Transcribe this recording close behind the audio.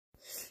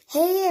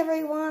Hey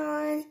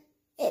everyone,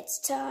 it's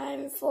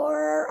time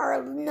for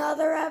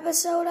another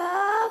episode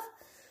of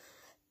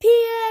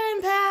Phead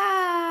and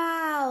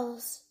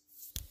Pals.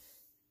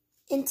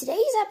 In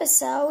today's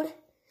episode,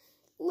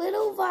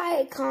 little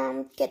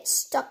Viacom gets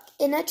stuck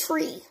in a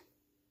tree.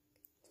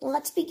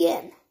 Let's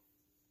begin.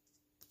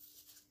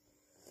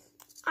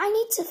 I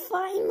need to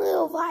find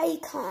little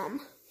Viacom.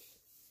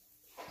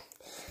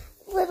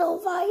 Little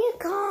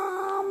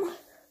Viacom.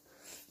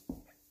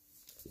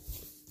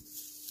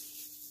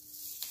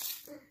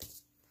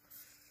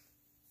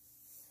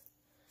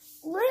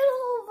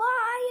 Little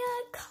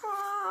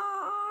Viacom,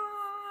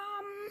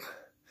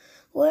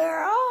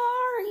 where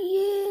are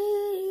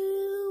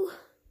you?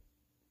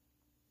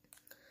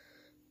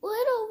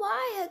 Little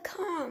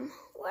Viacom,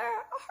 where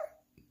are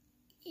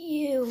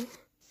you?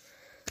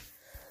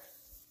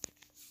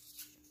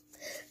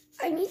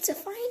 I need to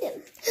find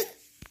him.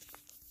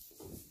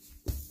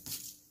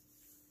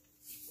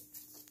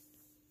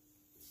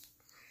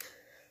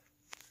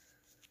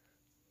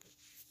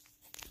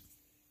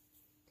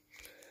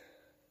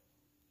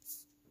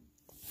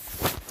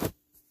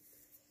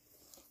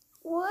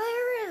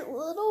 Where is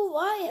little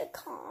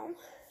Viacom?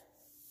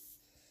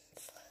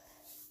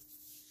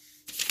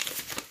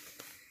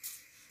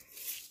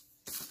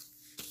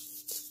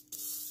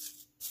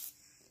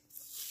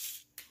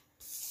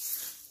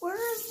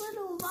 Where is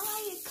little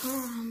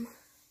Viacom?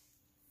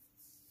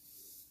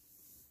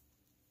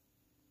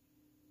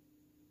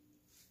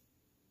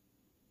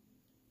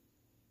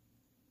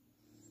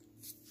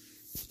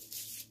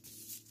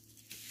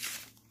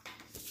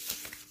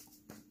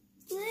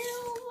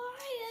 Little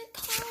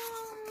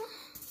Viacom.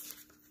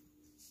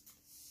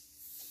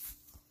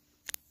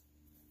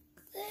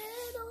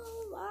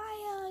 Little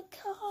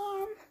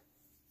Viacom.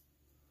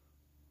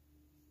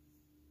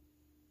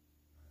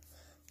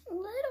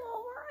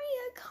 Little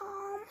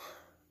Viacom.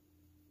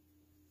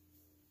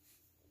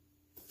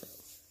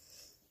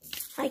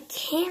 I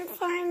can't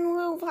find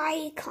little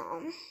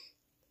Viacom.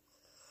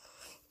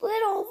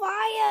 Little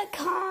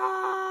Viacom.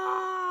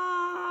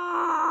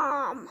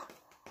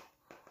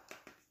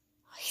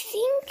 I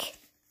think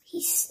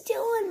he's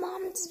still in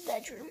Mom's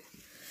bedroom.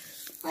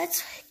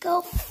 Let's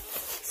go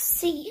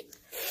see.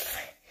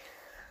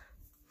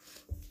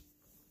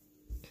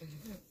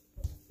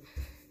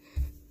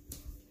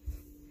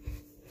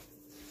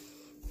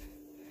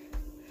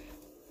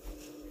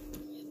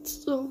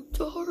 It's so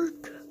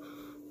dark.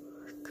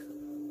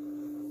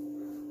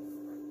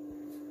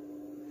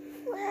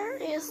 Where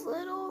is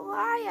little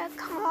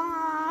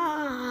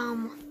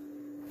Viacom?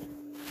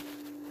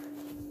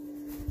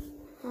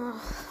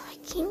 I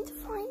can't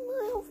find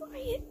little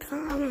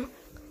Viacom.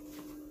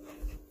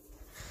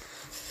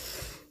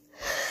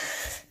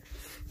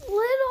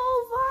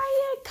 Little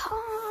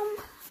Viacom.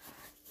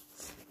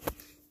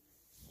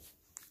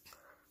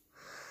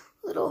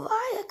 Little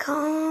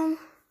Viacom.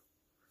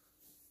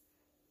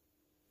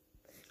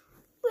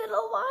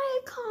 Little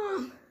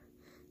Viacom.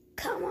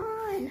 Come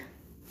on.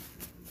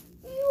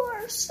 You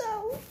are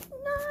so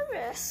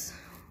nervous.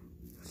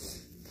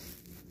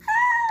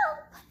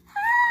 Help!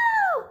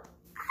 Help!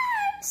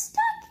 I'm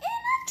stuck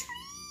in a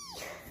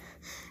tree.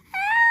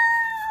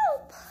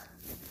 Help!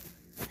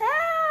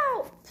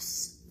 Help!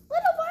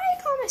 Little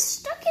Viacom is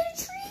stuck in a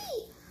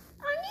tree.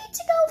 I need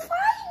to go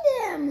find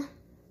him.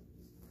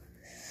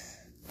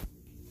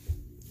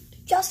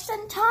 Just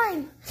in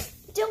time.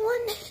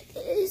 Dylan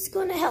is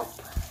going to help.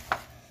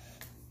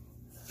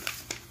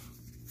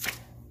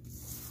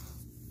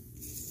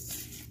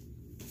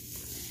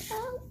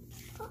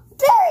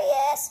 There he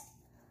is!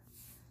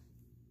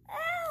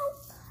 Help!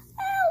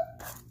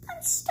 Help!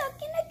 I'm stuck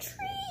in a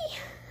tree!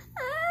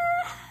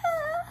 Oh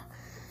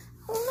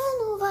no,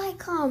 little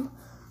Viacom.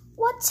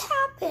 What's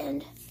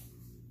happened?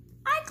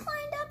 I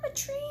climbed up a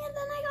tree and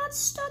then I got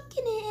stuck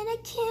in it and I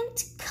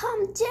can't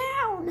come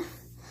down.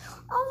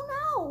 Oh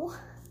no!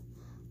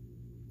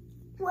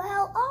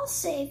 Well, I'll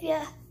save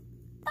you.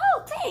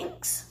 Oh,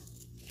 thanks!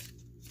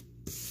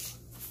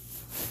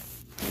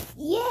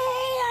 Yay,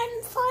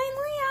 I'm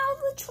finally out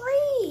of the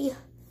tree.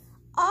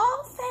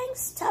 All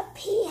thanks to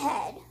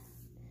Phead.